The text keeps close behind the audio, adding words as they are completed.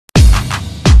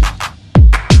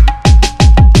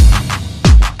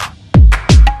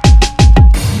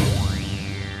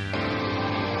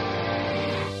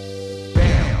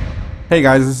Hey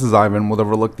guys, this is Ivan with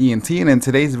OverlookeDENT, and in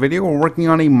today's video we're working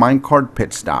on a Minecart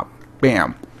Pit Stop.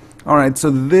 Bam! Alright, so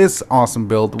this awesome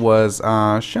build was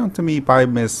shown to me by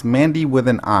Miss Mandi with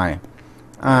an I.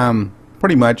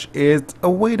 Pretty much, it's a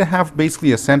way to have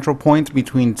basically a central point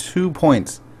between 2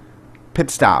 points. Pit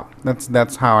stop.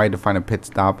 That's how I define a pit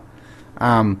stop.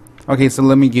 Okay, so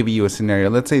let me give you a scenario.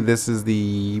 Let's say this is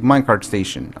the minecart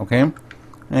station, okay?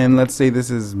 And let's say this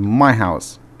is my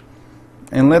house.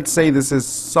 And let's say this is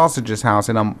Sausage's house,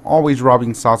 and I'm always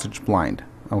robbing Sausage blind,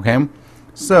 okay?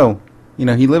 So, you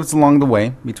know, he lives along the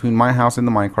way between my house and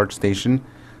the minecart station.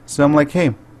 So I'm like,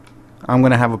 hey, I'm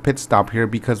going to have a pit stop here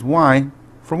because why?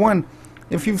 For one,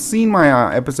 if you've seen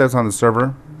my episodes on the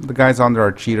server, the guys on there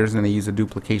are cheaters and they use a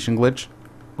duplication glitch,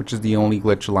 which is the only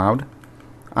glitch allowed.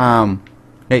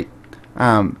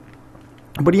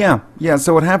 But yeah,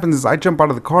 so what happens is I jump out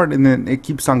of the cart and then it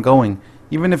keeps on going.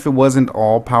 Even if it wasn't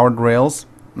all powered rails,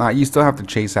 you still have to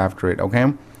chase after it,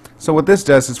 okay? So what this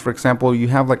does is, for example, you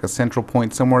have like a central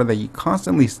point somewhere that you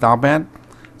constantly stop at.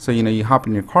 So, you know, you hop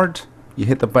in your cart, you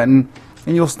hit the button,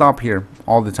 and you'll stop here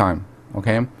all the time,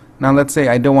 okay? Now let's say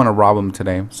I don't want to rob them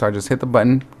today, so I just hit the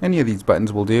button. Any of these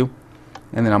buttons will do.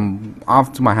 And then I'm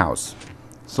off to my house.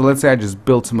 So let's say I just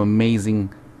built some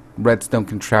amazing redstone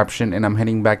contraption and I'm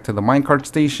heading back to the minecart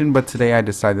station, but today I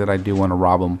decided I do want to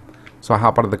rob them. So I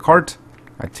hop out of the cart,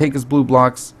 I take his blue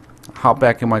blocks, hop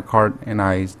back in my cart, and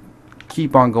I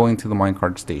keep on going to the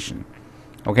minecart station.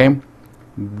 Okay?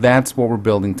 That's what we're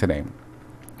building today.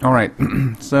 Alright,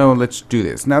 so let's do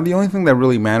this. Now the only thing that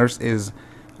really matters is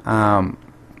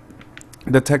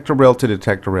detector rail to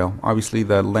detector rail. Obviously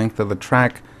the length of the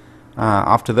track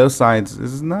off to those sides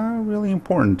is not really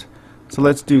important. So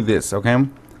let's do this, okay?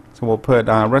 So we'll put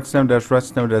redstone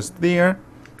dust there,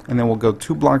 and then we'll go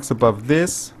 2 blocks above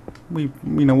this.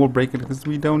 We'll break it because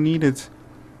we don't need it.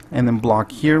 And then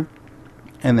block here,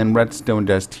 and then redstone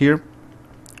dust here.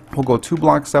 We'll go 2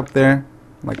 blocks up there,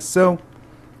 like so,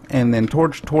 and then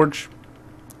torch,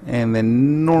 and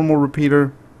then normal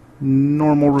repeater.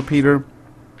 Wait,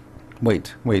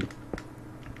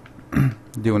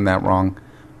 doing that wrong.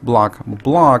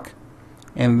 Block,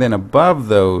 and then above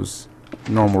those,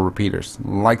 normal repeaters,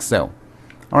 like so.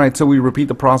 Alright, so we repeat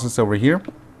the process over here,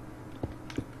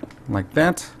 like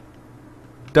that.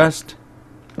 Dust,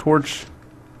 torch,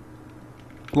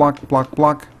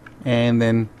 block, and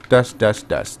then dust.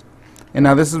 And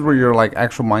now this is where your like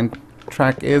actual mine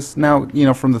track is. Now, you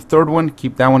know, from the third one,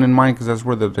 keep that one in mind because that's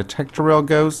where the detector rail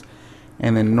goes.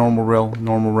 And then normal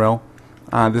rail.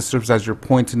 This serves as your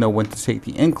point to know when to take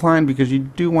the incline, because you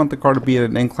do want the car to be at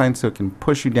an incline so it can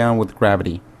push you down with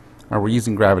gravity. We're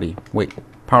using gravity. Wait,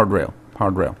 powered rail.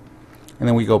 And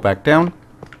then we go back down,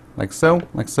 like so.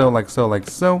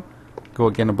 Go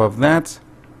again above that,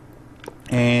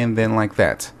 and then like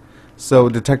that. So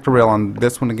detector rail on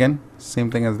this one again, same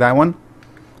thing as that one.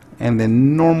 And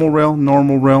then normal rail,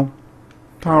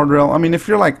 powered rail. I mean, if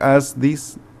you're like us,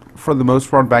 these, for the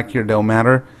most part back here, don't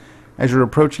matter. As you're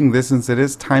approaching this, since it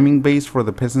is timing based for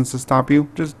the pistons to stop you,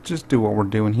 just do what we're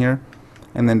doing here.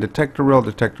 And then detector rail,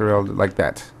 like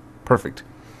that. Perfect.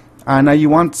 Now you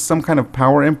want some kind of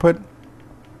power input,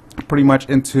 pretty much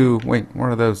into, wait, what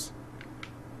are those?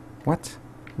 What?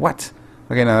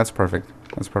 Okay, no, that's perfect.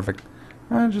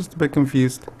 Just a bit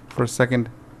confused for a second.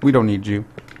 We don't need you.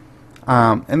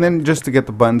 And then just to get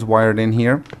the buttons wired in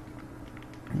here,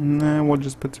 we'll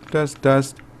just put some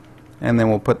dust, and then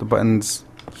we'll put the buttons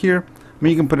here. I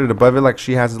mean, you can put it above it like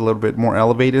she has it a little bit more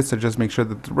elevated, so just make sure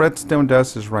that the redstone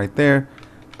dust is right there.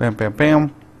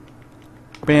 Bam,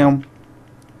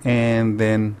 and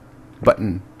then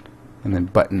button,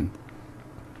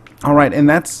 Alright, and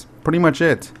that's pretty much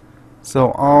it.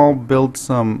 So I'll build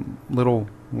some little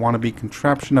wannabe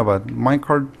contraption of a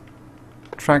minecart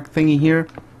track thingy here.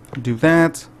 Do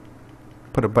that.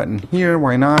 Put a button here,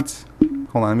 why not?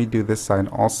 Hold on, let me do this side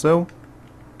also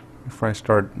before I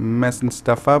start messing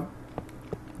stuff up.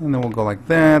 And then we'll go like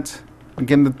that.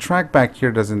 Again, the track back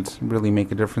here doesn't really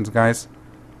make a difference, guys.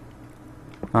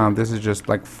 This is just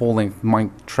like full-length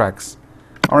mic tracks.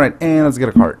 Alright, and let's get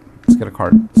a cart.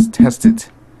 Let's test it.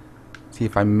 See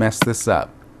if I mess this up.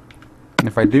 And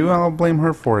if I do, I'll blame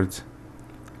her for it.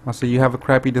 Also, you have a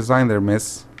crappy design there,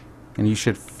 miss, and you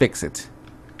should fix it.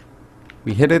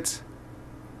 We hit it.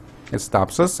 It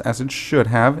stops us, as it should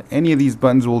have. Any of these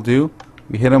buttons will do.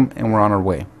 We hit them, and we're on our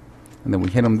way. And then we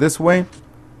hit them this way.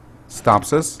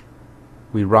 Stops us.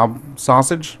 We rob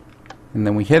Sausage, and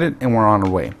then we hit it, and we're on our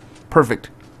way.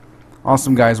 Perfect.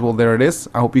 Awesome, guys. Well, there it is.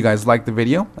 I hope you guys liked the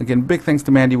video. Again, big thanks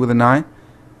to Mandi with an I.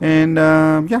 And,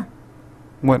 yeah.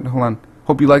 Hold on.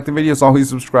 Hope you liked the video. As always,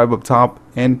 subscribe up top,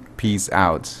 and peace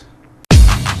out.